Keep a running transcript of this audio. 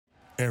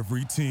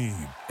Every team,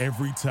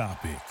 every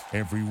topic,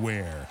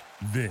 everywhere.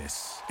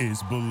 This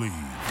is Believe.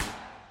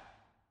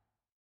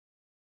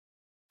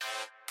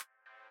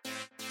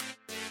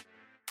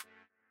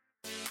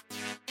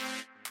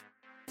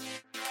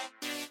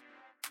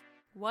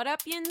 What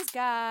up, yins,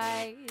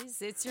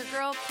 guys? It's your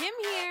girl, Kim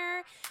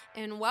here,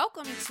 and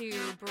welcome to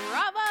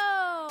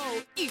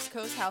Bravo! East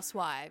Coast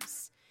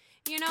Housewives.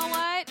 You know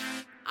what?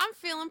 I'm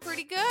feeling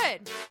pretty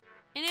good.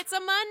 And it's a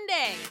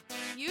Monday.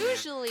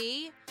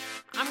 Usually,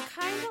 I'm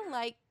kind of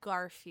like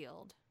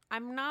Garfield.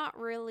 I'm not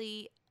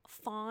really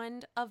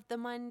fond of the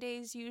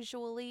Mondays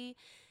usually.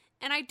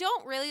 And I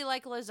don't really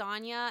like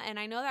lasagna, and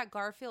I know that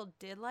Garfield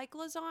did like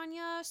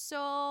lasagna,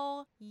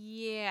 so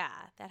yeah,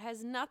 that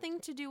has nothing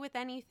to do with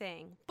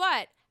anything.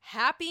 But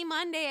happy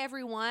Monday,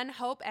 everyone.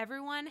 Hope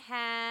everyone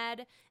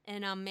had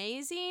an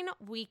amazing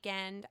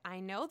weekend. I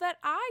know that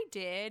I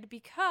did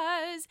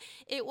because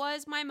it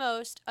was my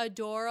most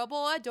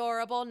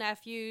adorable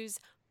nephew's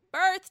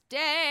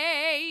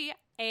birthday,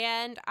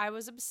 and I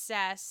was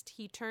obsessed.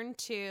 He turned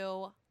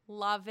 2.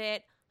 Love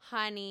it.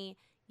 Honey.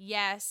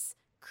 Yes.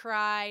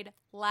 Cried,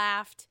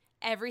 laughed,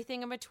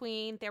 everything in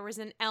between. There was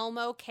an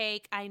Elmo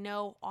cake. I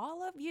know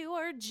all of you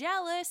are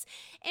jealous.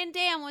 And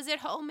damn, was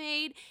it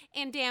homemade?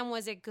 And damn,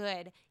 was it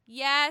good?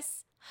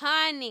 Yes,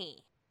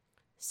 honey.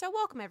 So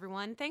welcome,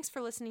 everyone. Thanks for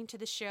listening to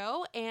the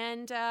show.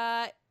 And,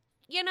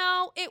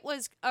 it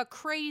was a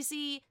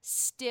crazy,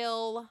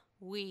 still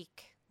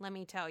week, let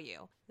me tell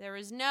you. There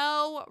was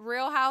no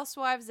Real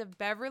Housewives of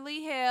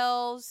Beverly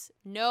Hills.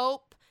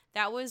 Nope.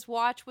 That was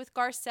Watch with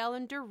Garcelle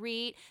and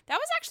Dorit. That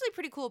was actually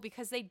pretty cool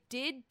because they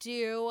did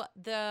do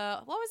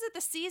the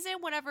season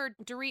whenever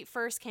Dorit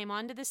first came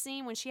onto the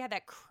scene when she had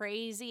that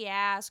crazy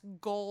ass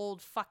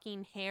gold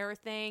fucking hair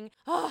thing.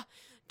 Oh,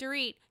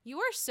 Dorit, you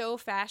are so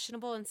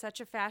fashionable and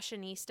such a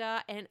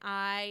fashionista, and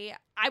I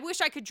wish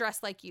I could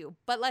dress like you,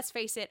 but let's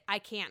face it, I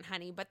can't,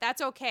 honey, but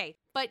that's okay.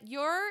 But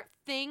your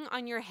thing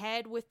on your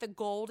head with the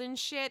gold and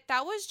shit,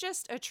 that was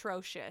just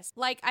atrocious.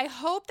 Like, I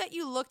hope that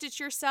you looked at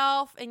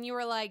yourself and you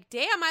were like,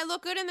 damn, I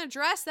look good in the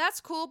dress, that's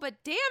cool, but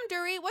damn,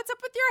 Dorit, what's up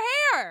with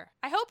your hair?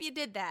 I hope you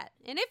did that.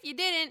 And if you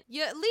didn't,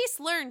 you at least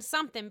learned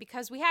something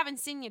because we haven't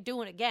seen you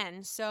do it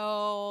again.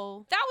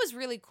 So that was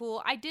really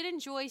cool. I did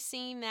enjoy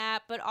seeing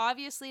that, but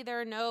obviously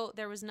there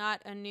was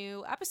not a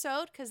new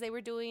episode because they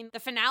were doing the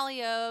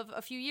finale of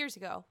a few years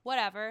ago.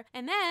 Whatever.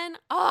 And then,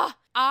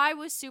 I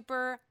was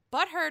super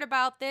butthurt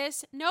about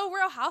this. No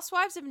Real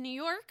Housewives of New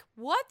York?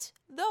 What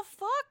the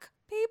fuck,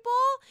 people?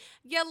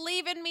 You're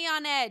leaving me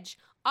on edge.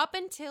 Up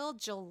until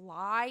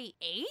July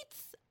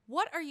 8th?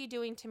 What are you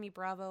doing to me,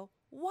 Bravo?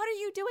 What are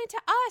you doing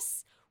to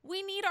us?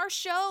 We need our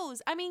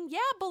shows. I mean, yeah,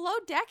 Below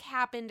Deck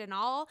happened and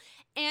all,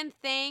 and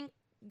thank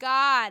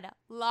God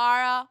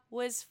Lara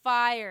was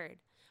fired.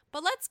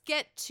 But let's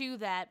get to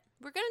that.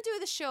 We're going to do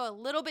the show a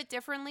little bit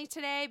differently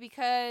today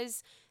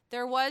because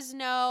there was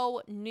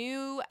no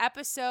new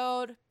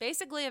episode,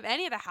 basically, of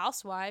any of the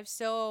Housewives,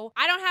 so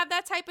I don't have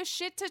that type of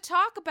shit to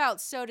talk about,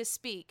 so to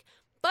speak.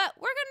 But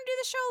we're going to do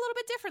the show a little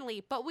bit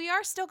differently, but we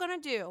are still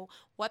going to do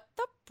What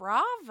the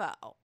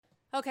Bravo.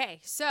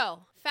 Okay,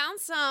 so found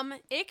some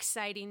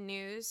exciting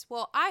news.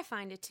 Well, I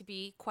find it to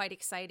be quite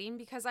exciting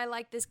because I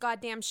like this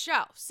goddamn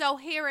show. So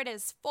here it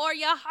is for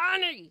you,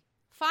 honey.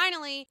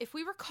 Finally, if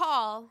we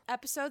recall,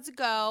 episodes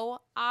ago,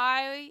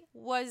 I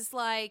was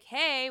like,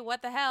 hey,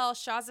 what the hell?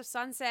 Shahs of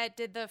Sunset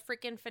did the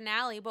freaking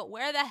finale, but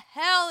where the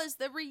hell is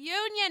the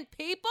reunion,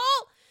 people?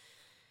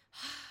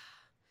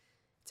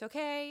 It's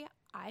okay.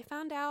 I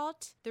found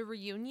out the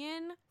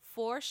reunion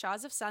for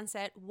Shahs of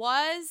Sunset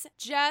was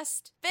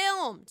just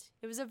filmed.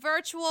 It was a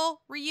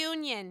virtual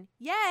reunion.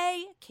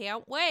 Yay!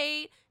 Can't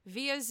wait.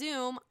 Via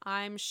Zoom,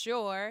 I'm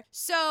sure.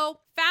 So,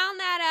 found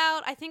that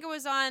out. I think it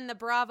was on the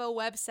Bravo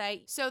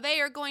website. So, they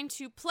are going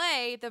to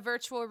play the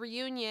virtual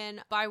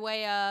reunion by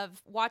way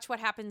of Watch What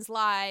Happens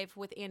Live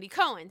with Andy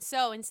Cohen.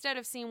 So, instead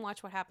of seeing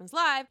Watch What Happens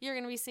Live, you're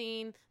going to be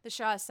seeing the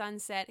Shah of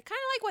Sunset. Kind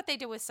of like what they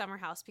did with Summer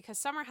House, because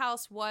Summer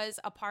House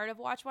was a part of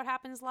Watch What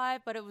Happens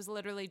Live, but it was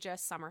literally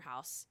just Summer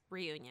House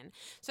reunion.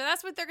 So,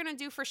 that's what they're going to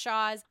do for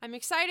Shah's. I'm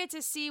excited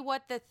to see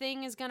what the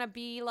thing is going to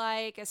be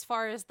like as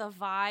far as the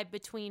vibe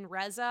between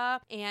Reza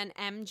and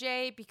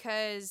MJ,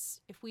 because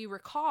if we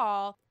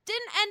recall,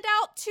 didn't end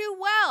out too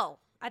well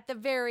at the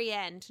very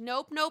end.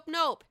 Nope.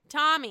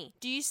 Tommy,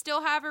 do you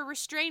still have a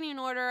restraining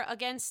order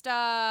against,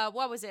 Reza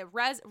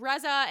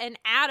and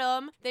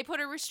Adam? They put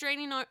a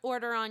restraining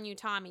order on you,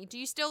 Tommy. Do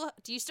you still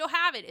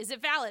have it? Is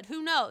it valid?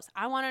 Who knows?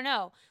 I want to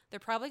know. They're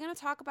probably going to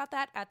talk about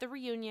that at the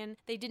reunion.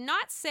 They did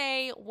not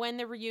say when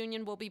the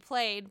reunion will be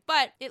played,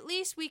 but at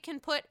least we can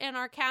put in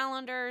our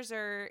calendars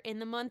or in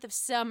the month of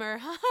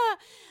summer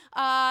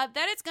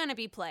that it's going to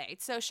be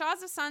played. So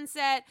Shahs of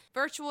Sunset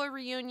virtual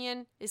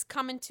reunion is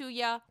coming to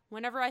ya.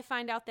 Whenever I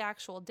find out the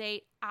actual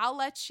date, I'll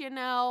let you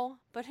know.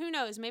 But who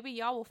knows? Maybe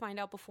y'all will find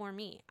out before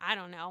me. I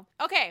don't know.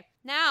 Okay,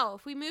 now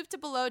if we move to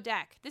Below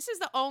Deck, this is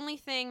the only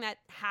thing that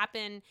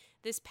happened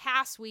this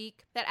past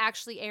week that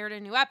actually aired a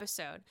new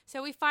episode.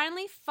 So we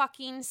finally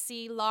fucking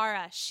see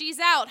Lara. She's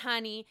out,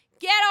 honey.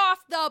 Get off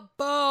the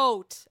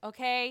boat,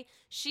 okay?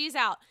 She's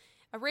out.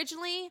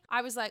 Originally,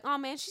 I was like, oh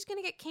man, she's going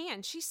to get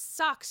canned. She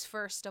sucks,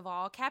 first of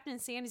all. Captain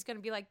Sandy's going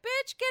to be like,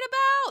 bitch, get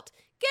about.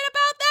 Get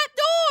about that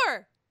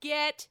door.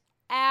 Get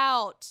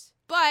out.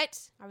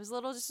 But I was a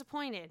little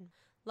disappointed.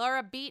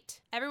 Laura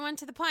beat everyone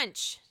to the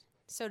punch,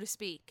 so to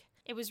speak.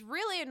 It was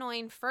really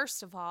annoying,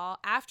 first of all,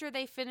 after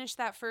they finished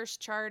that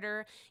first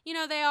charter, you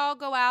know, they all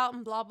go out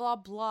and blah, blah,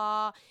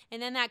 blah. And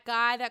then that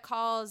guy that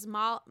calls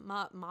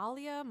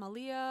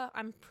Malia,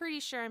 I'm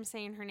pretty sure I'm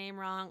saying her name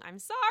wrong. I'm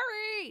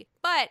sorry.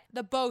 But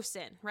the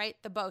bosun, right?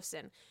 The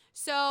bosun.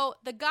 So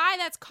the guy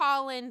that's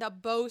calling the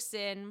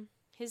bosun,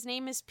 his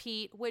name is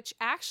Pete, which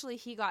actually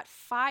he got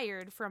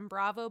fired from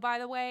Bravo, by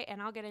the way.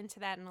 And I'll get into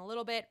that in a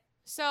little bit.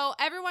 So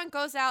everyone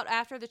goes out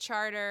after the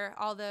charter,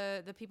 all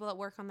the people that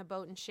work on the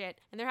boat and shit,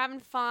 and they're having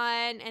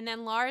fun, and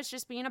then Laura's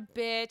just being a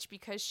bitch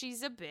because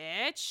she's a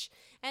bitch.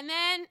 And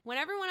then when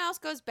everyone else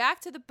goes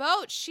back to the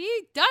boat, she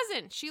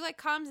doesn't. She like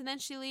comes and then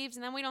she leaves,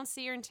 and then we don't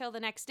see her until the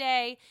next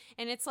day,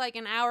 and it's like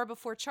an hour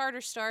before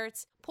charter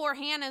starts. Poor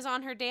Hannah's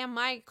on her damn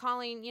mic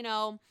calling, you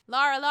know,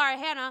 Laura,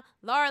 Hannah,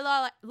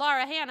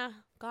 Laura,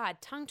 Hannah.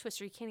 God, tongue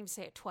twister, you can't even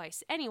say it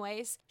twice.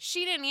 Anyways,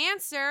 she didn't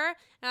answer,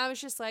 and I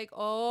was just like,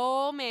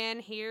 oh man,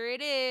 here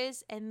it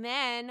is. And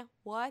then,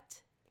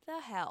 what the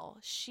hell?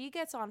 She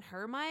gets on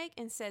her mic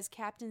and says,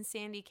 Captain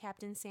Sandy,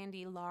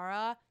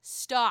 Laura,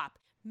 stop.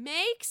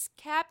 Makes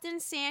Captain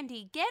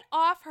Sandy get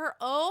off her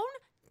own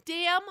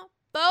damn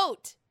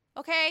boat,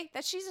 okay,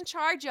 that she's in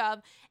charge of,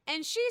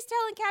 and she's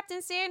telling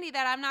Captain Sandy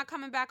that I'm not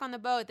coming back on the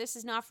boat. This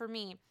is not for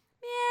me.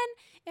 Man,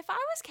 if I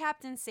was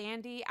Captain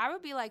Sandy, I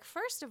would be like,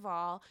 first of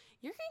all,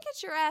 you're going to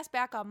get your ass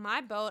back on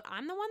my boat.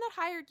 I'm the one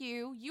that hired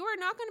you. You are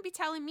not going to be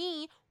telling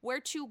me where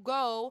to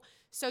go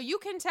so you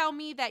can tell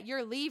me that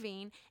you're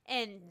leaving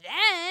and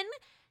then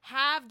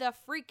have the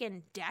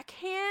freaking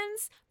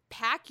deckhands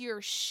pack your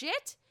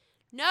shit?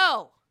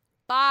 No.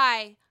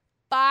 Bye.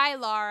 Bye,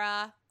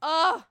 Laura.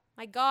 Oh,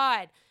 my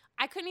God.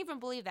 I couldn't even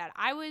believe that.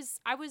 I was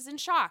in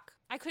shock.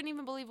 I couldn't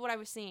even believe what I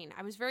was seeing.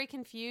 I was very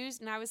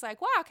confused, and I was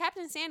like, wow,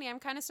 Captain Sandy, I'm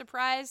kind of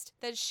surprised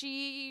that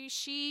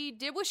she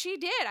did what she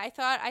did. I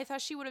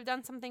thought she would have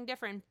done something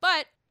different.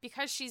 But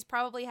because she's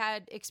probably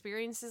had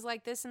experiences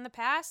like this in the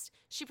past,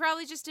 she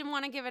probably just didn't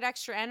want to give it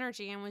extra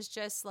energy and was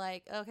just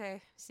like,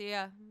 okay, see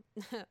ya.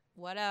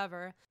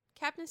 Whatever.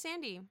 Captain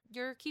Sandy,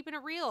 you're keeping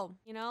it real,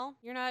 you know?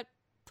 You're not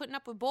putting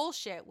up with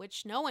bullshit,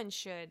 which no one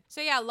should.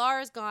 So yeah,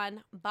 Laura's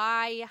gone.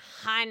 Bye,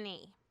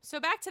 honey. So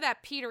back to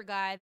that Peter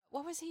guy.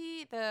 What was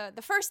he? The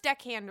first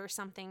deckhand or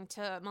something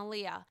to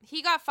Malia.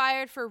 He got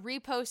fired for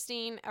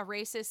reposting a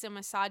racist and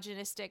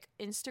misogynistic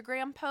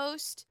Instagram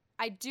post.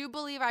 I do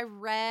believe I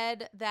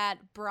read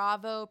that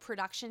Bravo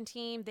production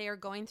team, they are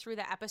going through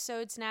the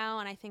episodes now,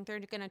 and I think they're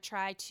going to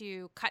try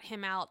to cut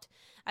him out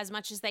as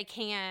much as they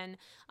can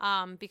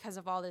because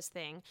of all this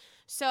thing.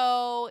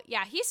 So,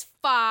 yeah, he's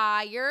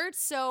fired.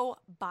 So,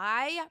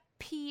 bye,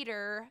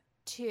 Peter,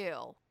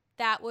 too.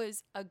 That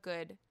was a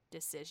good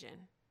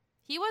decision.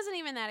 He wasn't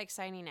even that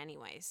exciting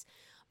anyways.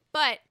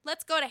 But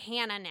let's go to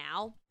Hannah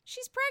now.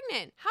 She's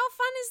pregnant. How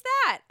fun is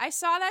that? I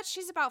saw that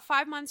she's about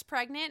 5 months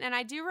pregnant, and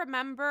I do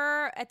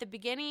remember at the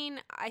beginning,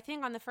 I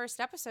think on the first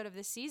episode of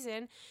this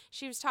season,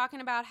 she was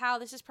talking about how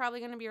this is probably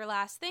going to be her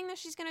last thing that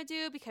she's going to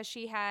do because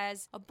she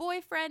has a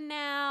boyfriend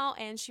now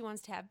and she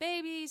wants to have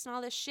babies and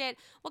all this shit.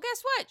 Well,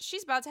 guess what?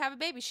 She's about to have a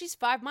baby. She's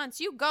 5 months.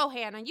 You go,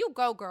 Hannah. You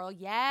go, girl.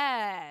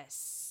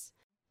 Yes.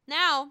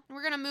 Now,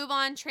 we're going to move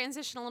on,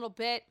 transition a little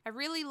bit. I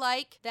really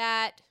like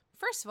that.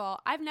 First of all,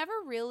 I've never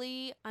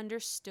really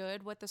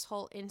understood what this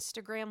whole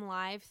Instagram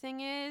Live thing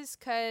is,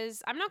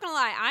 because I'm not going to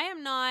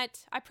lie,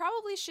 I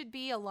probably should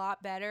be a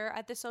lot better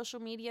at the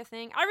social media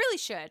thing. I really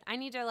should. I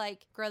need to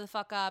grow the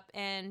fuck up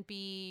and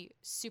be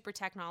super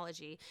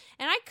technology.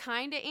 And I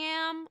kind of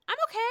am. I'm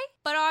okay,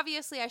 but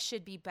obviously I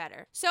should be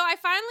better. So I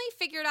finally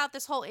figured out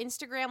this whole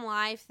Instagram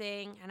Live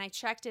thing, and I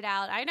checked it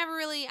out.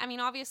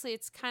 Obviously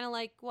it's kind of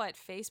like,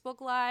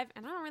 Facebook Live?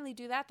 And I don't really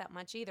do that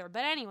much either.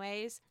 But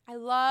anyways, I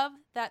love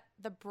that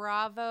the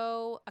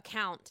Bravo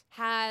account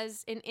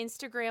has an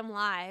Instagram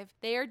Live.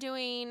 They are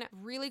doing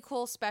really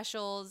cool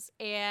specials,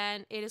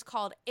 and it is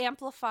called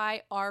Amplify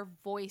Our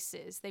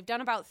Voices. They've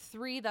done about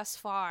 3 thus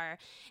far,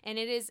 and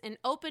it is an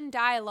open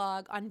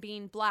dialogue on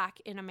being Black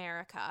in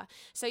America.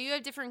 So you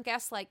have different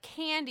guests like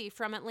Candy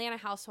from Atlanta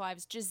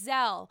Housewives,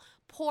 Giselle,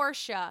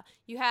 Portia.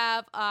 You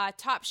have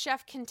Top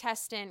Chef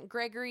contestant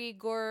Gregory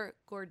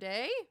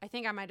Gourdet. I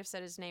think I might have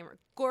said his name.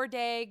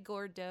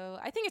 Gordo.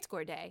 I think it's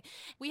Gourdet.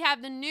 We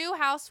have the new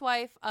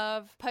housewife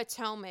of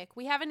Potomac.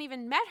 We haven't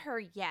even met her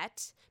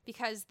yet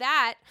because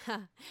that's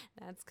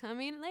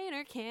coming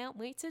later. Can't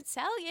wait to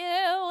tell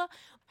you.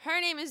 Her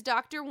name is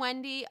Dr.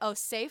 Wendy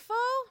Osefo.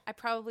 I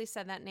probably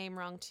said that name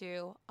wrong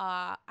too.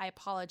 I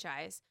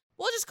apologize.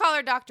 We'll just call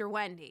her Dr.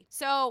 Wendy.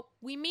 So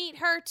we meet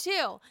her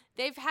too.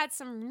 They've had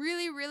some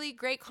really, really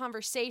great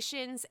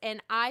conversations.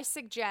 And I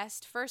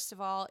suggest, first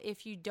of all,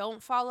 if you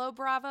don't follow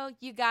Bravo,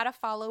 you got to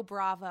follow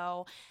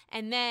Bravo.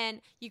 And then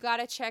you got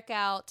to check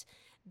out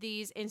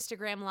these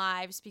Instagram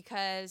lives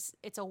because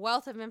it's a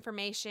wealth of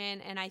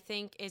information, and I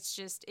think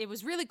it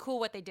was really cool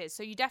what they did.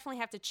 So you definitely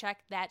have to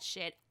check that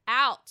shit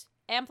out.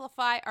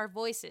 Amplify Our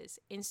Voices,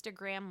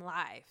 Instagram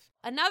Live.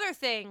 Another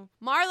thing,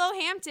 Marlo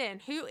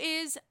Hampton, who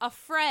is a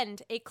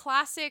friend, a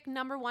classic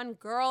 #1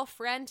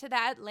 girlfriend to the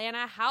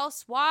Atlanta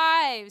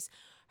Housewives.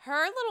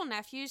 Her little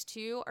nephews,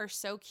 too, are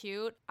so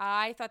cute.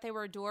 I thought they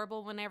were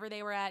adorable whenever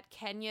they were at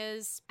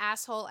Kenya's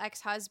asshole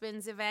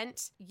ex-husband's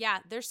event. Yeah,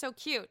 they're so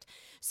cute.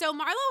 So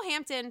Marlo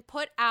Hampton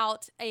put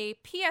out a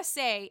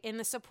PSA in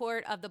the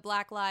support of the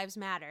Black Lives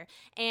Matter,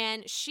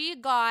 and she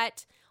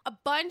got a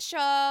bunch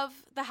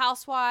of the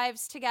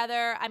housewives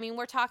together. I mean,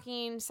 we're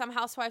talking some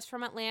housewives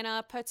from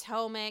Atlanta,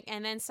 Potomac,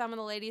 and then some of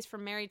the ladies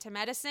from Married to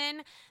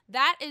Medicine.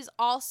 That is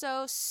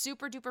also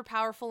super duper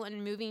powerful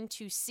and moving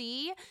to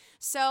see.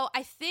 So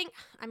I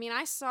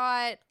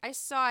saw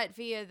it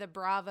via the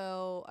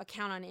Bravo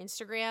account on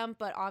Instagram,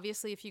 but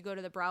obviously if you go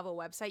to the Bravo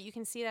website, you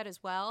can see that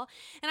as well.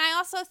 And I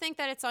also think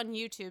that it's on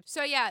YouTube.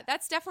 So yeah,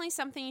 that's definitely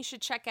something you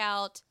should check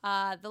out.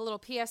 The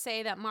little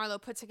PSA that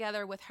Marlo put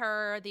together with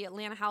her, the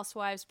Atlanta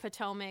Housewives,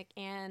 Potomac,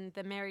 and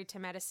the Married to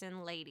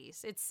Medicine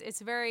ladies.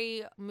 It's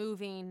very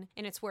moving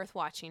and it's worth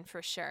watching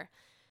for sure.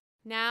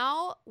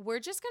 Now, we're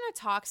just going to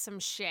talk some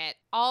shit,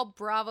 all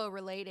Bravo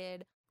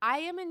related. I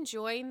am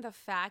enjoying the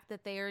fact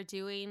that they are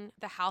doing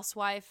the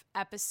housewife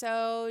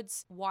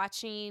episodes,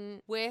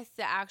 watching with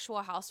the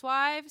actual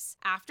housewives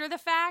after the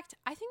fact.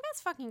 I think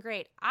that's fucking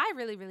great. I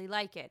really, really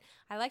like it.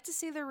 I like to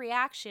see the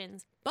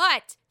reactions,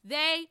 but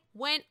they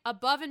went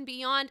above and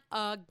beyond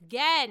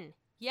again.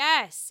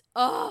 Yes.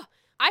 Ugh.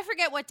 I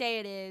forget what day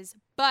it is,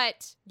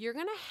 but you're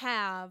going to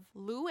have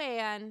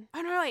Luann.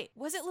 Oh, no, wait.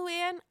 Was it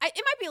Luann?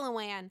 It might be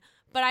Luann,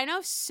 but I know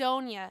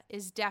Sonia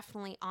is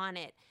definitely on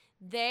it.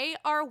 They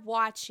are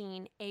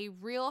watching a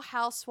Real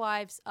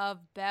Housewives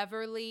of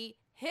Beverly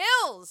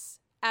Hills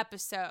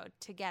episode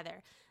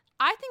together.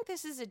 I think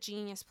this is a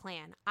genius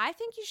plan. I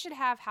think you should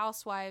have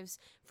housewives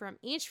from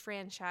each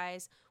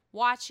franchise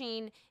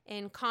watching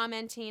and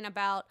commenting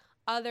about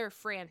other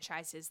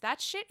franchises.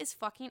 That shit is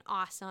fucking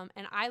awesome,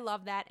 and I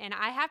love that. And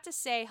I have to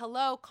say,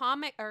 hello,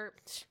 I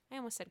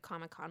almost said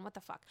Comic-Con. What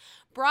the fuck?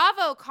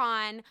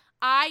 BravoCon.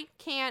 I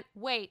can't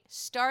wait.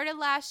 Started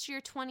last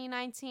year,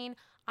 2019.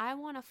 I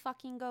want to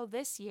fucking go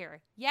this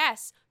year.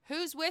 Yes.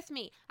 Who's with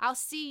me? I'll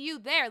see you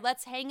there.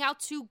 Let's hang out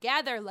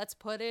together. Let's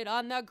put it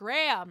on the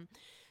gram.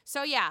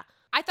 So yeah,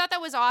 I thought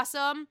that was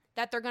awesome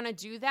that they're going to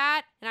do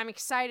that, and I'm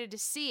excited to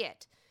see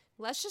it.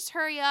 Let's just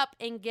hurry up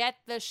and get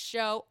the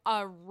show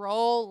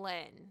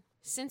a-rolling.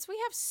 Since we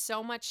have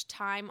so much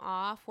time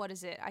off, what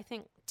is it? I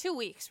think 2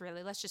 weeks,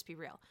 really. Let's just be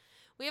real.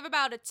 We have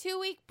about a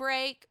 2-week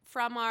break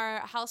from our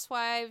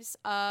Housewives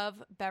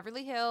of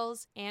Beverly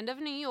Hills and of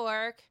New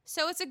York.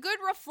 So it's a good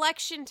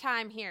reflection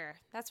time here.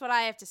 That's what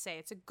I have to say.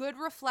 It's a good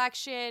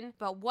reflection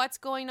about what's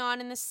going on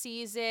in the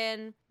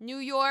season. New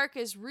York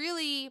is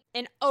really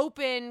an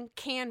open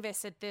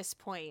canvas at this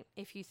point,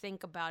 if you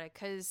think about it,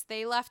 because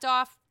they left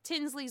off.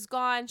 Tinsley's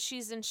gone.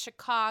 She's in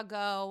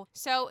Chicago.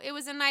 So it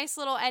was a nice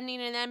little ending.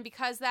 And then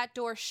because that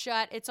door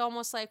shut, it's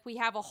almost like we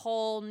have a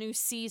whole new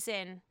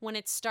season when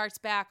it starts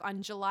back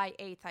on July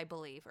 8th, I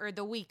believe, or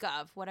the week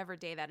of, whatever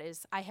day that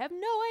is. I have no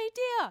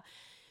idea.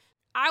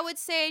 I would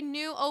say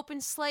new open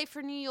slate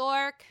for New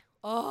York.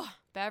 Oh,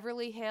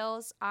 Beverly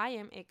Hills. I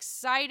am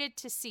excited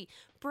to see.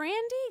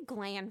 Brandi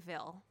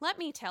Glanville. Let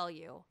me tell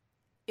you.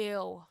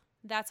 Ew.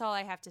 That's all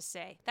I have to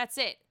say. That's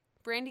it.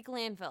 Brandi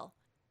Glanville.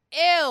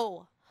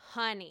 Ew.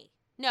 Honey.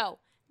 No,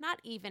 not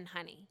even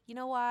honey. You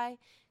know why?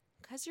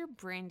 Because you're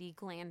Brandi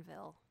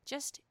Glanville.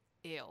 Just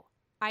ew.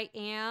 I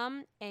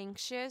am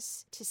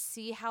anxious to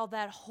see how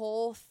that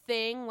whole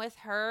thing with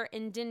her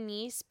and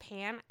Denise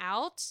pan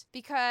out,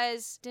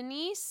 because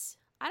Denise,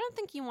 I don't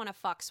think you want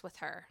to fucks with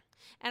her.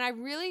 And I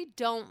really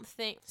don't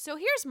think. So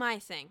here's my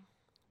thing.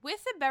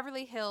 With the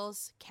Beverly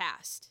Hills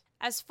cast,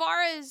 as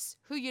far as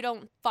who you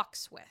don't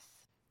fucks with,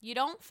 you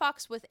don't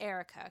fucks with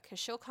Erica, because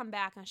she'll come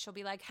back and she'll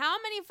be like, how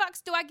many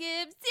fucks do I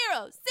give?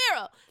 0,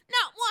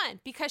 not one.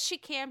 Because she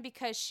can,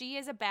 because she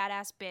is a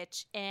badass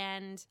bitch.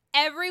 And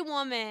every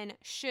woman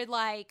should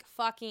like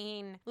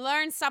fucking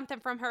learn something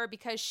from her,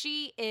 because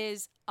she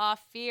is a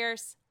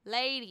fierce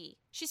lady.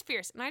 She's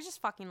fierce. And I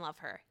just fucking love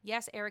her.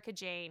 Yes, Erica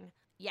Jane.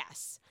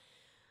 Yes.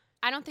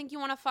 I don't think you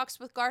want to fucks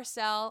with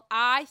Garcelle.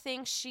 I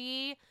think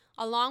she,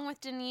 along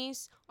with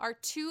Denise, are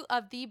two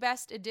of the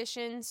best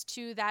additions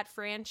to that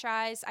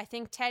franchise. I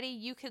think Teddy,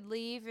 you could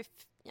leave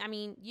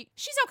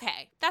she's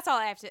okay. That's all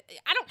I have to.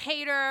 I don't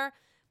hate her,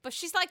 but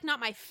she's like not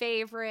my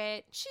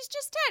favorite. She's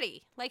just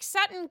Teddy. Like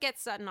Sutton,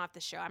 gets Sutton off the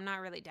show. I'm not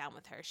really down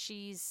with her.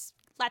 She's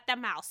let the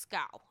mouse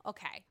go.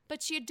 Okay.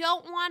 But you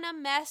don't want to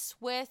mess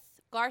with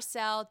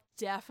Garcelle.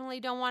 Definitely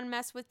don't want to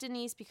mess with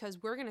Denise,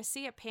 because we're going to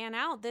see it pan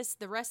out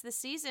the rest of the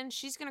season.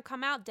 She's going to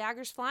come out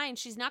daggers flying.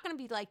 She's not going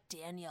to be like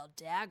Danielle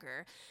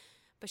Dagger,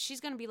 but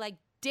she's going to be like,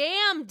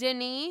 damn,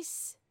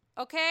 Denise.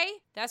 Okay?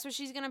 That's what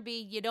she's going to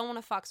be. You don't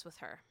want to fucks with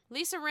her.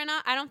 Lisa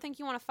Rinna, I don't think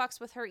you want to fucks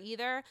with her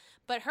either,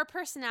 but her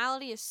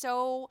personality is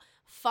so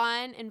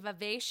fun and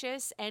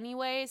vivacious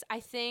anyways. I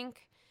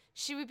think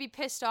she would be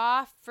pissed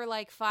off for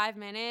like 5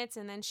 minutes,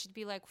 and then she'd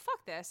be like,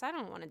 fuck this, I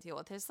don't want to deal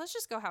with this, let's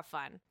just go have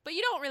fun. But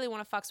you don't really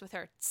want to fucks with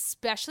her,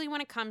 especially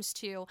when it comes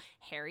to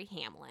Harry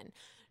Hamlin.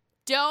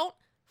 Don't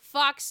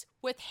fucks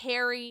with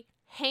Harry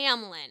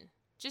Hamlin.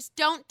 Just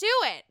don't do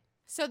it.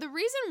 So the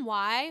reason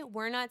why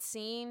we're not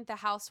seeing the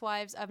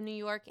Housewives of New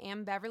York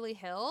and Beverly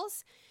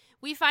Hills,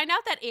 we find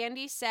out that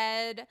Andy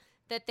said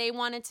that they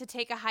wanted to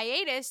take a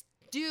hiatus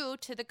due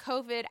to the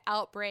COVID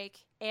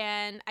outbreak.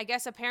 And I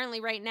guess apparently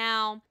right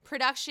now,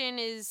 production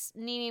is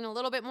needing a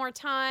little bit more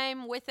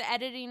time with the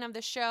editing of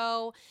the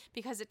show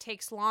because it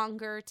takes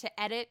longer to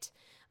edit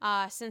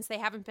since they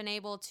haven't been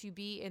able to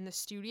be in the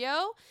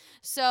studio.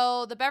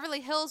 So the Beverly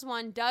Hills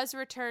one does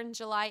return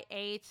July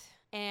 8th.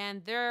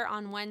 And they're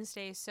on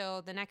Wednesday,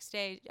 so the next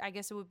day, I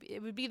guess it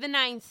would be the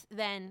 9th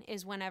then,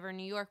 is whenever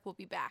New York will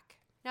be back.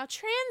 Now,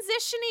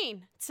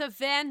 transitioning to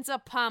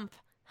Vanderpump,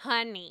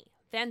 honey.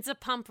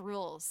 Vanderpump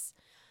Rules.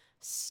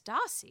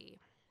 Stassi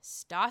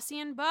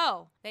and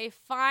Beau, they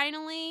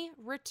finally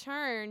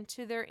returned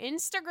to their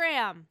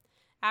Instagram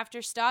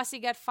after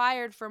Stassi got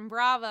fired from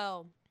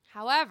Bravo.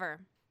 However,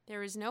 there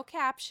was no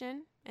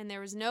caption and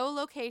there was no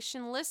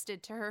location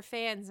listed to her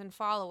fans and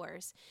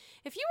followers.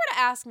 If you were to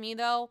ask me,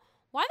 though,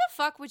 why the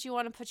fuck would you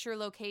want to put your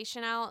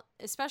location out?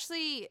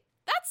 Especially,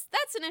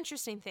 that's an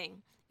interesting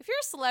thing. If you're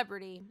a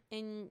celebrity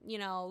and, you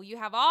know, you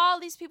have all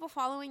these people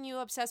following you,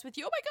 obsessed with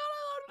you, oh my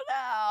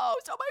God,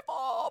 it's not my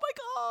fault, oh my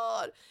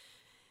God.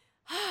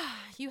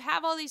 You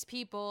have all these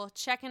people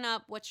checking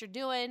up what you're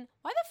doing.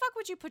 Why the fuck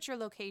would you put your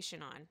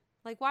location on?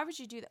 Like, why would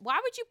you do that? Why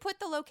would you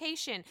put the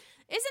location? Isn't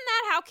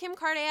that how Kim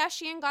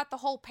Kardashian got the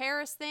whole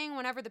Paris thing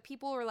whenever the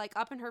people were, like,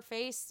 up in her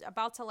face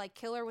about to, like,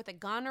 kill her with a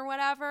gun or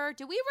whatever?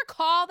 Do we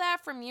recall that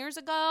from years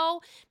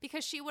ago?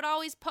 Because she would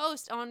always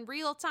post on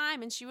real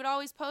time and she would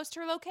always post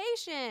her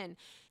location.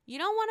 You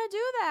don't want to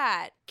do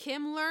that.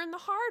 Kim learned the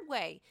hard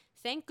way.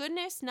 Thank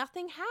goodness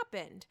nothing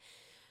happened.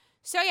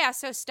 So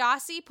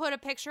Stassi put a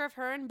picture of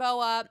her and Beau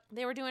up.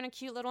 They were doing a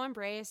cute little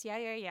embrace.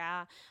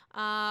 Yeah.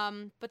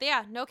 But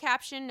yeah, no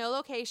caption, no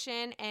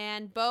location.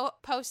 And Beau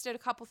posted a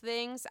couple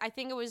things. I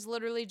think it was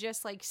literally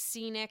just like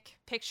scenic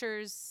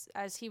pictures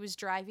as he was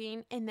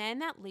driving. And then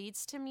that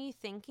leads to me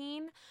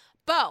thinking,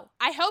 Beau,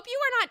 I hope you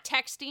are not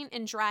texting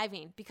and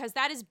driving because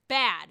that is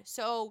bad.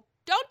 So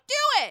don't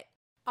do it.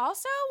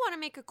 Also, want to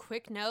make a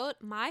quick note,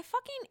 my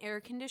fucking air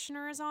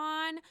conditioner is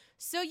on,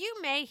 so you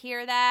may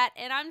hear that,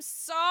 and I'm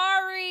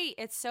sorry.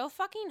 It's so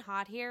fucking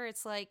hot here.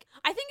 It's like,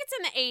 I think it's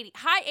in the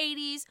high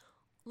 80s,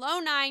 low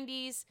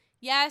 90s.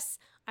 Yes,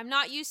 I'm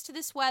not used to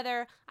this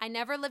weather. I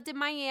never lived in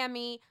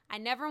Miami. I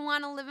never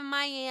want to live in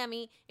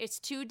Miami. It's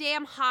too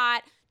damn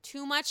hot,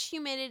 too much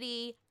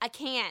humidity. I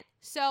can't.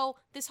 So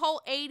this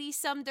whole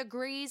 80-some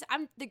degrees,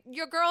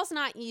 your girl's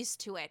not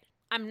used to it.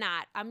 I'm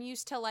not. I'm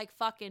used to like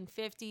fucking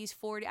 50s,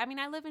 40s. I mean,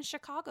 I live in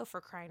Chicago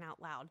for crying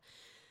out loud.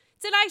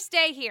 It's a nice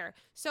day here.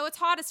 So it's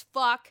hot as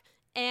fuck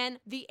and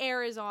the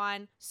air is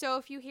on. So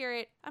if you hear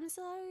it, I'm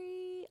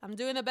sorry. I'm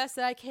doing the best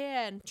that I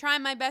can.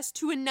 Trying my best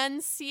to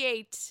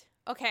enunciate.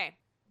 Okay.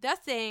 The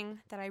thing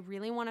that I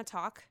really want to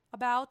talk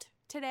about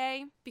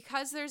today,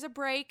 because there's a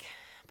break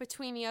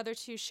between the other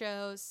two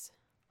shows,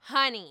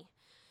 honey,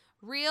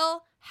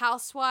 Real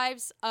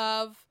Housewives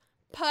of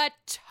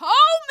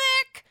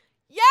Potomac.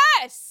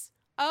 Yes.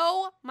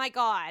 Oh my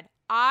God.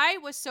 I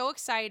was so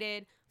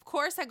excited. Of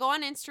course, I go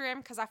on Instagram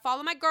because I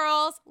follow my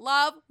girls.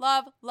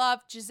 Love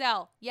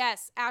Giselle.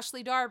 Yes.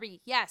 Ashley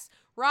Darby. Yes.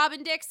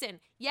 Robin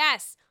Dixon.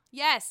 Yes.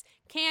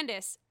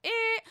 Candace.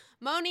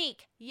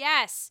 Monique.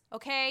 Yes.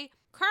 Okay.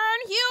 Kern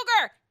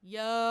Huger.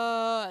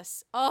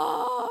 Yes.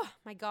 Oh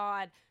my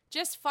God.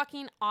 Just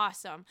fucking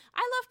awesome.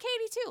 I love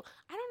Katie too.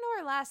 I don't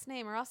know her last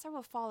name or else I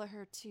will follow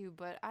her too,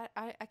 but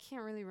I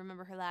can't really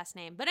remember her last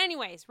name. But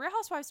anyways, Real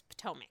Housewives of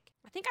Potomac.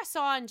 I think I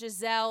saw on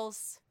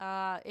Giselle's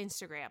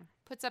Instagram.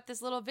 Puts up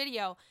this little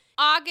video.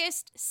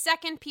 August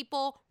 2nd,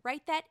 people.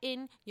 Write that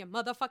in your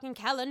motherfucking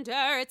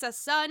calendar. It's a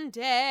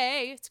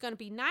Sunday. It's going to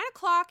be 9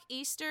 o'clock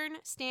Eastern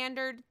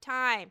Standard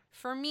Time.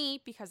 For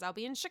me, because I'll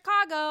be in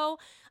Chicago,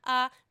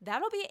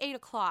 that'll be 8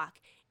 o'clock.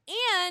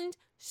 And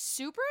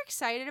super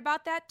excited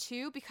about that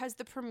too because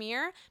the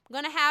premiere, I'm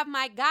going to have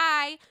my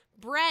guy,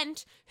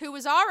 Brent, who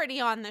was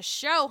already on the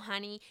show,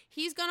 honey.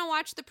 He's going to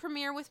watch the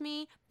premiere with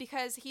me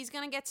because he's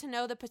going to get to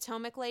know the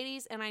Potomac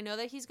ladies and I know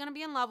that he's going to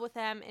be in love with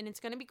them and it's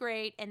going to be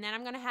great. And then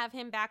I'm going to have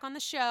him back on the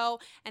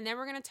show and then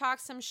we're going to talk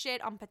some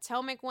shit on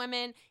Potomac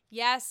women.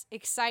 Yes,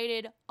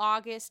 excited,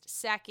 August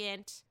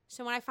 2nd.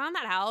 So when I found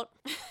that out,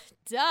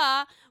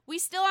 duh, we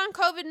still on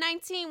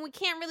COVID-19. We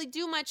can't really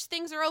do much.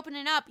 Things are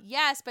opening up.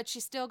 Yes, but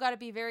you still got to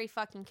be very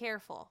fucking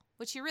careful,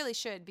 which you really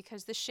should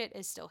because the shit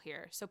is still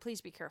here. So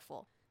please be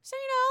careful. So,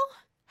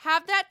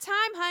 have that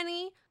time,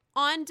 honey,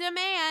 on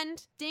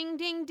demand. Ding,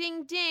 ding,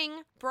 ding,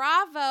 ding.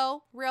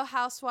 Bravo, Real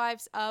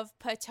Housewives of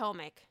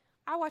Potomac.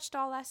 I watched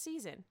all last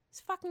season. It's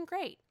fucking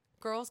great.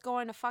 Girls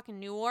going to fucking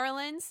New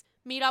Orleans,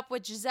 meet up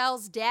with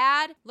Giselle's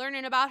dad,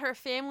 learning about her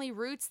family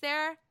roots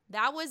there.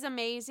 That was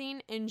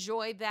amazing.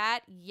 Enjoyed that.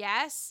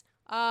 Yes.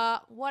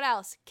 What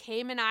else?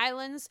 Cayman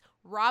Islands.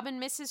 Robin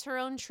misses her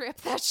own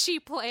trip that she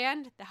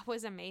planned. That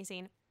was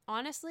amazing.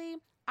 Honestly,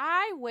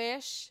 I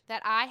wish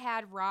that I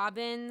had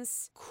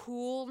Robin's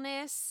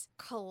coolness,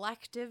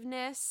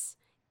 collectiveness,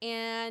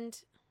 and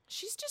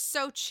she's just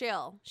so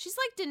chill. She's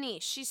like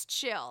Denise. She's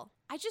chill.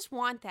 I just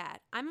want that.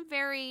 I'm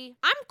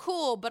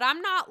cool, but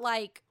I'm not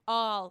like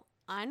all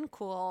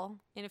uncool.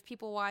 And if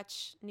people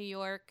watch New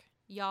York,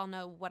 y'all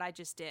know what I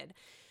just did.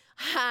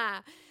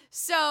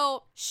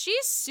 So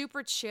she's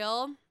super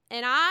chill,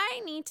 and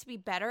I need to be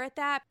better at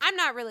that. I'm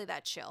not really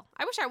that chill.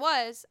 I wish I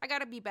was. I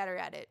gotta be better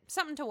at it.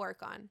 Something to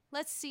work on.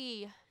 Let's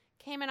see.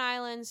 Cayman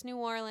Islands, New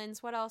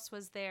Orleans. What else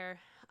was there?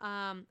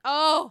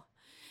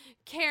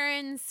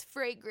 Karen's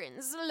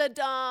Fragrance, La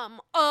Dame.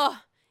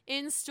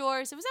 In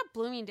stores. It was at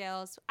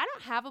Bloomingdale's. I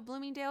don't have a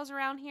Bloomingdale's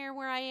around here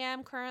where I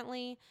am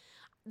currently.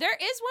 There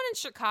is one in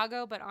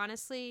Chicago, but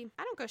honestly,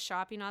 I don't go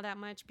shopping all that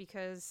much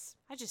because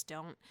I just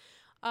don't.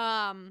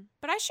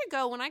 But I should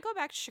go. When I go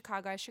back to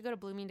Chicago, I should go to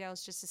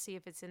Bloomingdale's just to see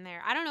if it's in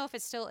there. I don't know if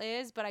it still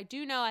is, but I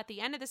do know at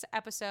the end of this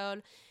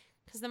episode,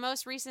 because the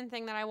most recent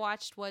thing that I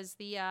watched was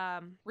the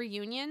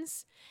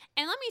reunions.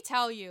 And let me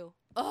tell you,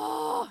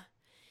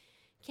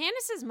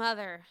 Candace's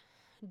mother,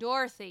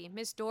 Dorothy,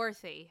 Miss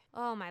Dorothy.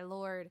 Oh, my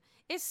Lord.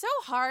 It's so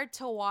hard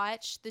to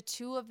watch the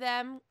two of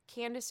them,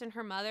 Candace and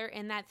her mother,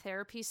 in that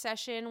therapy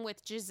session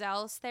with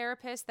Giselle's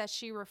therapist that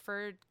she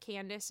referred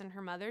Candace and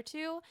her mother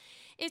to.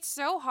 It's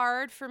so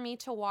hard for me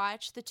to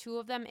watch the two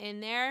of them in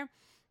there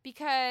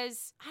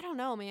because, I don't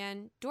know,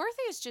 man.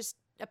 Dorothy is just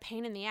a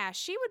pain in the ass.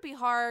 She would be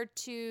hard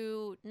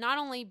to not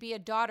only be a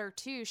daughter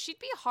to, she'd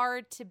be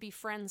hard to be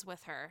friends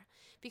with her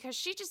because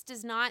she just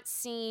does not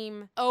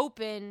seem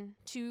open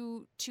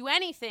to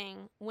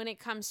anything when it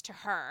comes to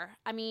her.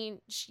 I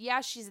mean,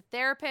 she's a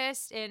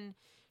therapist and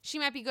she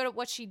might be good at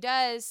what she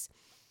does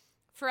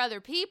for other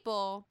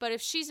people, but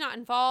if she's not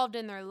involved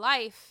in their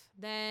life,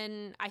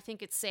 then I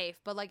think it's safe.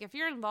 But like if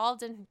you're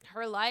involved in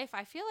her life,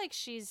 I feel like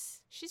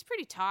she's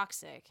pretty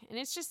toxic. And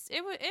it's just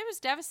it was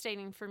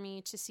devastating for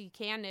me to see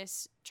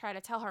Candace try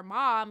to tell her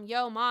mom,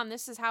 "Yo, mom,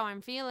 this is how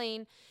I'm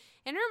feeling."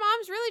 And her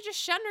mom's really just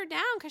shutting her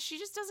down because she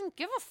just doesn't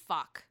give a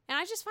fuck. And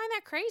I just find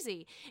that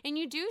crazy. And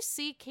you do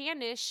see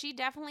Candace, she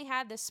definitely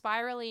had this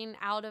spiraling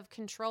out of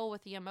control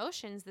with the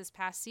emotions this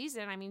past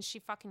season. I mean, she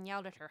fucking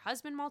yelled at her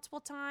husband multiple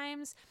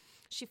times.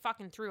 She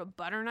fucking threw a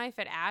butter knife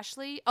at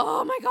Ashley.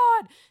 Oh my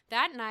God.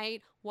 That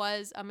night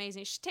was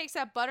amazing. She takes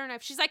that butter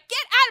knife. She's like, "Get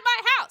out of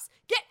my house.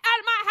 Get out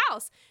of my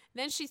house."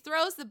 Then she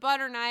throws the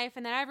butter knife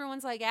and then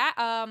everyone's like,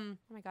 oh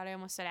my God, I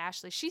almost said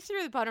Ashley. She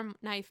threw the butter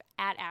knife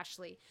at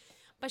Ashley.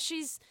 But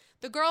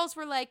the girls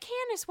were like,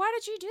 "Candace, why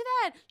did you do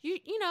that?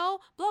 You know,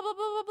 blah, blah,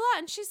 blah, blah, blah."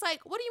 And she's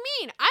like, "What do you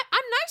mean?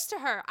 I'm nice to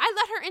her. I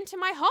let her into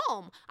my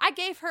home. I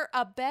gave her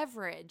a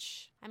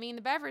beverage." I mean,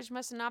 the beverage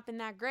must have not been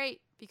that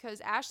great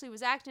because Ashley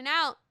was acting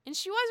out and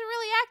she wasn't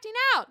really acting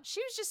out. She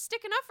was just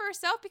sticking up for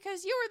herself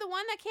because you were the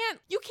one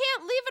you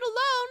can't leave it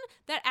alone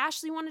that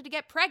Ashley wanted to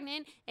get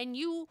pregnant and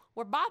you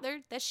were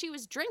bothered that she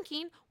was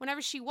drinking whenever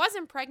she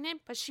wasn't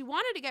pregnant, but she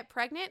wanted to get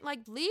pregnant.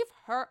 Like, leave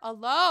her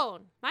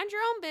alone. Mind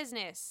your own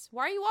business.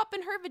 Why are you up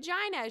in her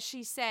vagina, as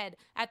she said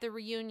at the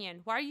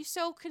reunion? Why are you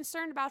so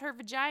concerned about her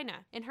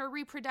vagina and her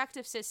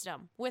reproductive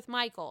system with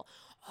Michael?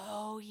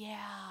 Oh,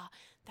 yeah.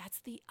 That's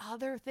the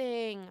other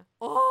thing.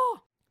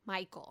 Oh,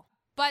 Michael.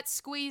 Butt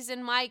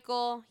squeezing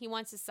Michael. He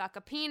wants to suck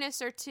a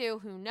penis or two.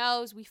 Who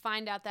knows? We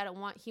find out that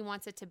he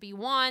wants it to be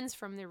Juan's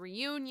from the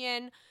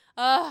reunion.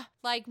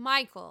 Like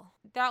Michael.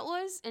 That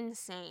was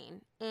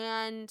insane.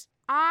 And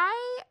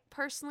I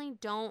personally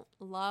don't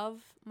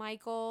love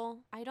Michael.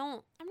 I'm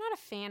not a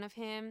fan of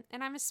him,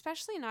 and I'm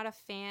especially not a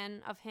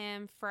fan of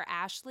him for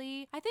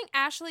Ashley. I think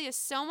Ashley is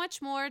so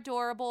much more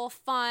adorable,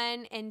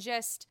 fun, and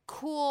just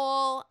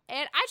cool,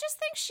 and I just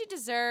think she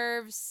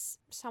deserves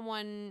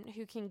someone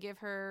who can give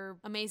her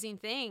amazing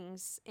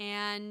things,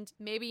 and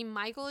maybe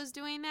Michael is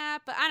doing that,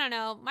 but I don't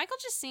know. Michael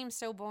just seems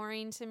so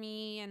boring to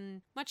me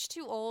and much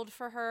too old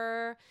for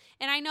her,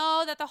 and I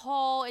know that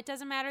it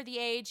doesn't matter the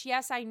age.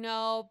 Yes, I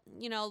know,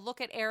 look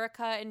at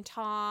Erica and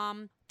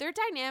Tom. Their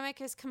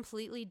dynamic is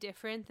completely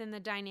different than the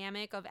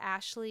dynamic of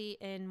Ashley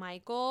and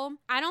Michael.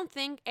 I don't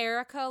think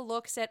Erica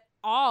looks at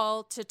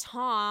all to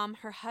Tom,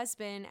 her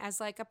husband, as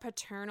like a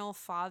paternal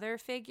father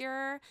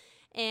figure.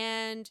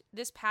 And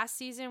this past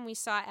season, we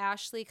saw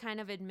Ashley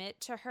kind of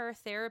admit to her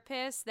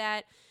therapist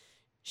that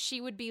she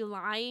would be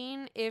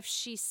lying if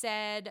she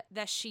said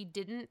that she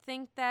didn't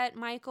think that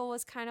Michael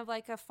was kind of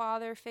like a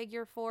father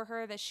figure for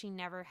her that she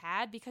never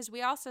had, because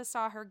we also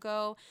saw her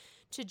go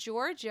to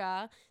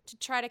Georgia to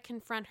try to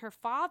confront her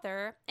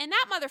father, and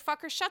that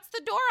motherfucker shuts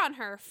the door on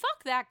her.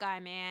 Fuck that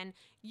guy, man.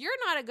 You're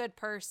not a good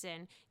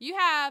person. You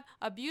have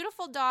a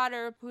beautiful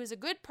daughter who is a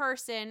good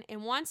person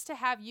and wants to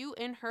have you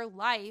in her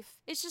life.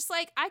 It's just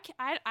like,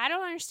 I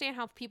don't understand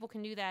how people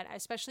can do that,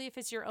 especially if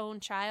it's your own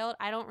child.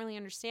 I don't really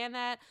understand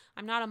that.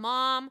 I'm not a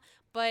mom,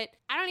 but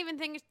I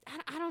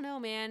don't know,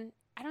 man.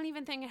 I don't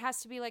even think it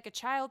has to be like a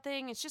child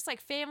thing. It's just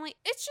like family.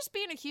 It's just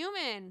being a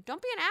human.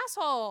 Don't be an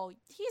asshole.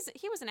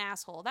 He was an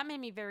asshole. That made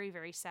me very,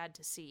 very sad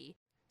to see.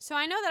 So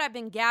I know that I've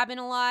been gabbing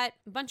a lot,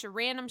 a bunch of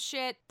random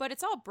shit, but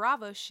it's all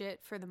Bravo shit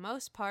for the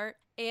most part.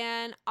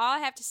 And all I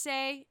have to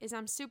say is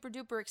I'm super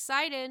duper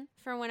excited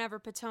for whenever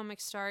Potomac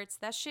starts.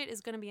 That shit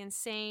is going to be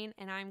insane,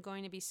 and I'm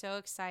going to be so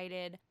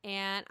excited.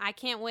 And I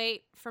can't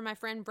wait for my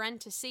friend Brent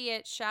to see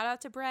it. Shout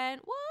out to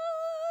Brent. What?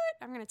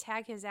 I'm going to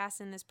tag his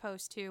ass in this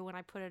post too when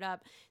I put it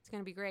up. It's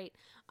going to be great.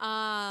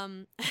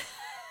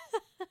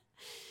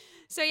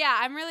 So yeah,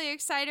 I'm really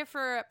excited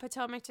for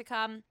Potomac to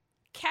come.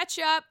 Catch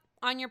up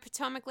on your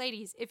Potomac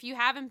ladies. If you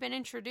haven't been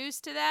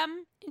introduced to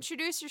them,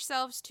 introduce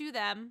yourselves to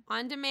them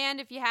on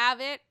demand if you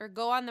have it, or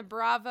go on the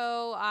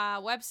Bravo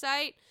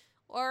website,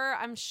 or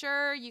I'm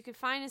sure you could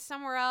find it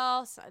somewhere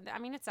else. I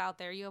mean, it's out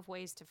there. You have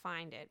ways to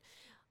find it.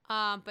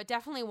 But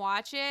definitely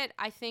watch it.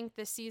 I think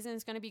this season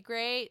is going to be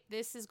great.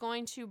 This is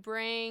going to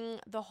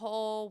bring the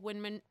whole,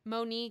 when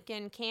Monique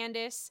and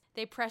Candace,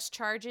 they press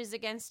charges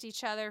against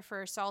each other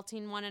for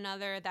assaulting one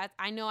another. That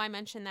I know I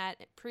mentioned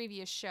that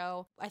previous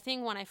show, I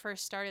think when I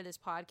first started this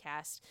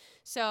podcast.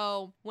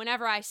 So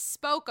whenever I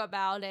spoke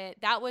about it,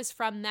 that was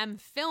from them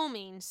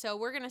filming. So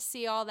we're going to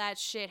see all that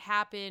shit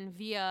happen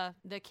via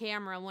the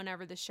camera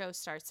whenever the show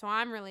starts. So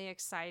I'm really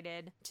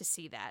excited to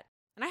see that.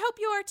 And I hope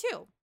you are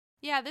too.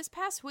 Yeah, this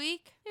past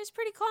week, it was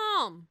pretty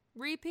calm.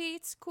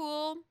 Repeats,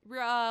 cool.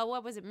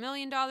 What was it? $1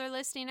 Million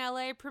Listing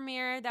LA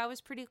premiere. That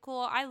was pretty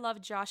cool. I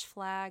love Josh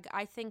Flagg.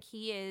 I think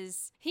he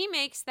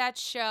makes that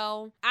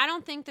show. I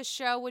don't think the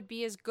show would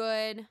be as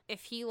good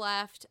if he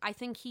left. I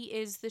think he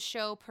is the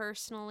show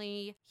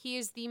personally. He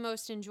is the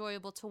most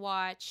enjoyable to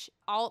watch.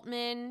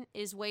 Altman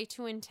is way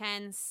too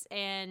intense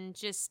and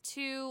just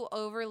too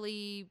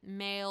overly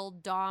male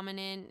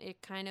dominant.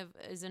 It kind of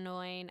is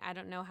annoying. I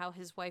don't know how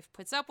his wife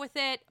puts up with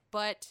it,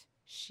 but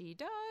she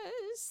does.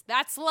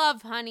 That's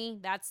love, honey.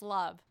 That's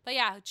love. But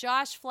yeah,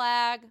 Josh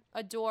Flagg,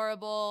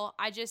 adorable.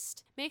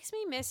 Makes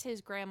me miss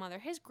his grandmother.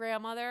 His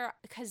grandmother,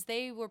 because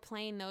they were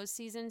playing those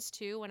seasons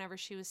too whenever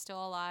she was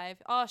still alive.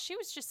 Oh, she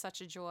was just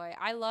such a joy.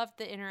 I loved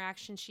the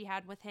interaction she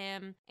had with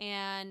him.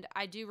 And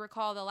I do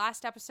recall the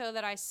last episode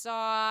that I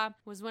saw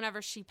was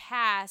whenever she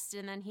passed,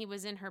 and then he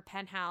was in her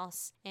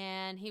penthouse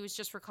and he was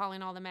just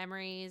recalling all the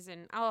memories,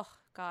 and oh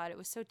God, it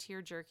was so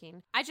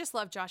tear-jerking. I just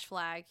love Josh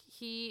Flagg.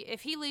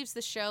 If he leaves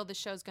the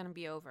show's gonna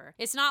be over.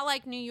 It's not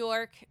like New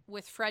York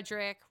with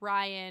Frederick,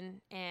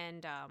 Ryan,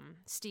 and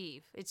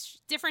Steve. It's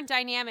different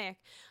dynamic.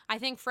 I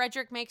think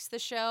Frederick makes the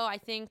show. I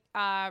think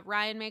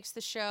Ryan makes the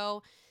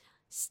show.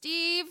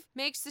 Steve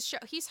makes the show.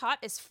 He's hot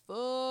as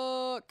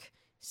fuck.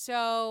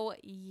 So,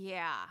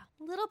 yeah,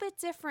 a little bit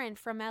different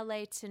from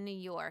LA to New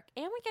York.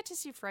 And we get to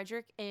see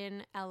Frederick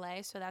in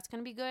LA, so that's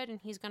going to be good. And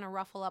he's going to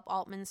ruffle up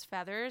Altman's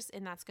feathers,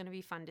 and that's going to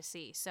be fun to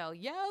see. So,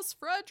 yes,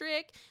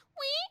 Frederick,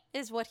 wee,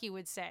 is what he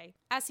would say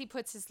as he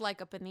puts his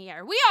leg up in the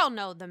air. We all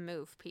know the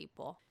move,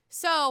 people.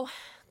 So,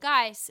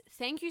 guys,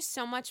 thank you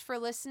so much for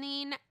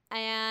listening.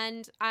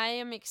 And I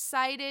am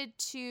excited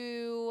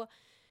to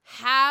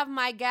have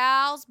my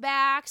gals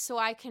back so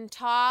I can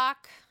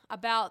talk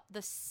about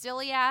the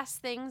silly ass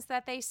things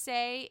that they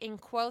say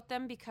and quote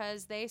them,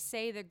 because they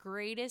say the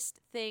greatest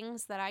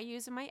things that I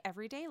use in my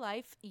everyday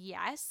life.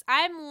 Yes,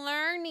 I'm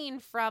learning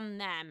from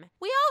them.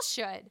 We all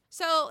should.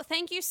 So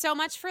thank you so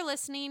much for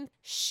listening.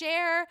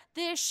 Share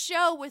this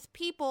show with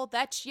people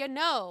that you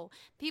know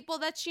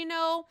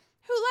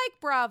who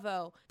like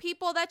Bravo,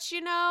 people that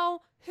you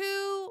know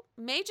who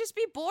may just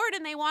be bored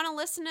and they want to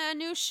listen to a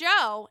new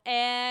show,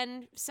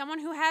 and someone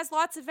who has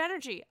lots of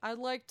energy. I'd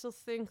like to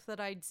think that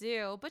I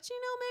do, but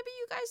maybe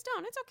you guys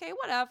don't. It's okay,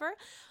 whatever.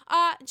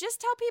 Just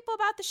tell people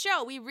about the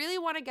show. We really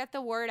want to get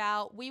the word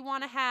out. We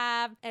want to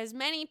have as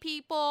many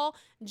people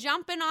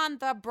jumping on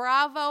the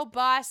Bravo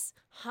bus,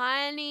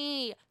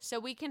 honey,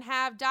 so we can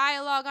have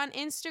dialogue on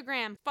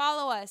Instagram.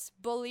 Follow us,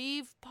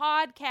 Believe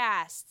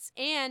Podcasts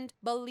and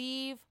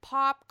Believe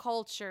Pop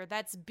Culture.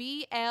 That's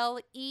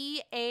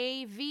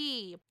BLEAV.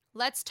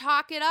 Let's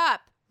talk it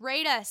up.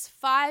 Rate us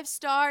 5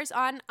 stars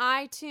on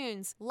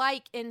iTunes.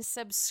 Like and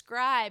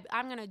subscribe.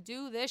 I'm going to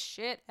do this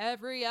shit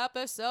every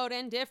episode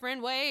in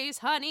different ways,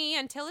 honey,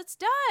 until it's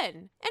done. And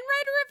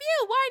write a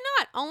review. Why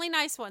not? Only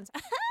nice ones.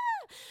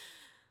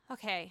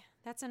 Okay,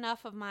 that's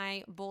enough of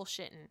my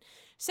bullshitting.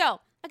 So,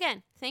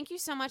 again, thank you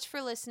so much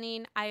for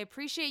listening. I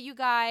appreciate you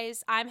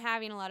guys. I'm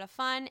having a lot of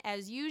fun,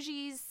 as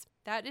usual.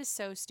 That is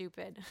so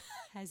stupid.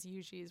 As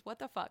usual. What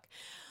the fuck?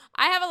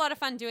 I have a lot of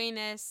fun doing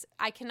this.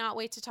 I cannot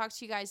wait to talk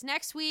to you guys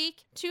next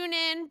week. Tune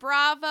in,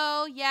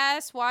 Bravo,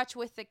 yes, watch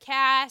with the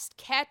cast,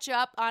 catch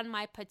up on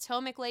my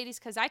Potomac ladies,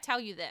 because I tell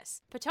you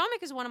this,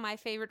 Potomac is one of my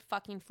favorite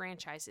fucking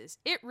franchises.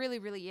 It really,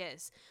 really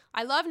is.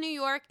 I love New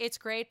York. It's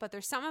great, but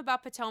there's something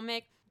about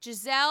Potomac.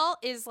 Giselle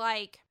is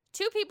like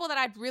 2 people that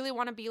I'd really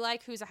want to be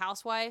like, who's a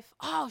housewife.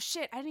 Oh,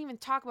 shit, I didn't even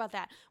talk about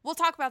that. We'll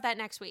talk about that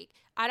next week,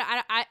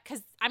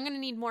 because I'm going to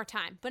need more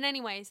time. But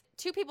anyways,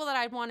 2 people that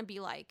I'd want to be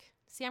like.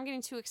 See, I'm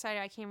getting too excited.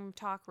 I can't even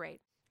talk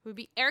right. It would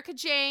be Erica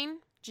Jane,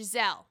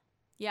 Giselle.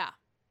 Yeah.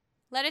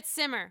 Let it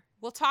simmer.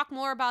 We'll talk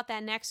more about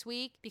that next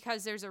week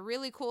because there's a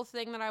really cool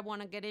thing that I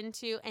want to get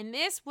into. And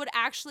this would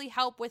actually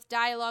help with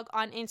dialogue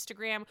on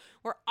Instagram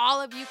where all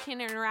of you can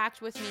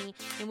interact with me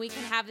and we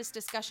can have this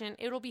discussion.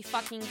 It'll be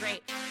fucking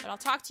great. But I'll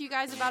talk to you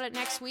guys about it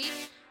next week.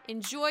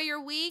 Enjoy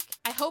your week.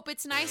 I hope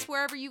it's nice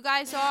wherever you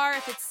guys are.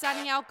 If it's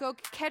sunny out, go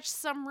catch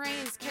some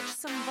rays, catch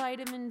some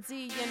vitamin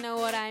D. You know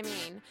what I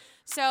mean.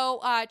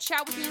 So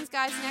chat with yins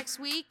guys next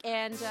week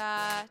and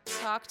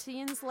talk to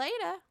yins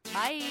later.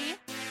 Bye.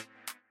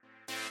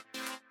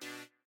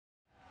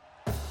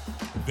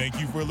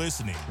 Thank you for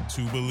listening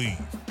to Believe.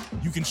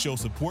 You can show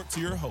support to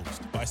your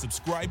host by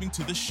subscribing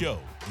to the show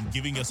and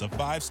giving us a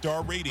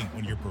 5-star rating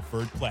on your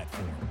preferred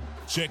platform.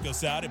 Check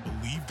us out at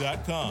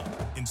Believe.com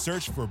and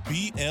search for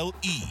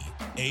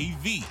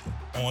BLEAV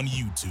on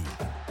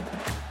YouTube.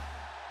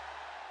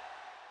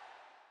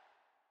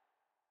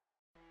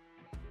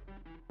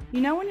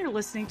 You know when you're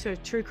listening to a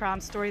true crime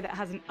story that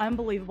has an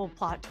unbelievable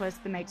plot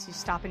twist that makes you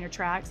stop in your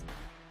tracks?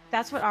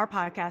 That's what our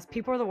podcast,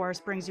 People Are the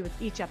Worst, brings you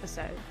with each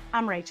episode.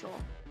 I'm Rachel.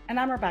 And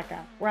I'm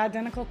Rebecca. We're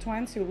identical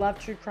twins who love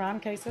true crime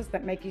cases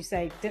that make you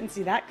say, didn't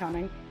see that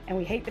coming, and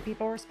we hate the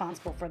people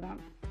responsible for them.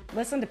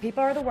 Listen to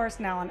People Are the Worst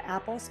now on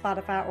Apple,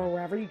 Spotify, or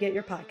wherever you get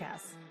your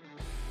podcasts.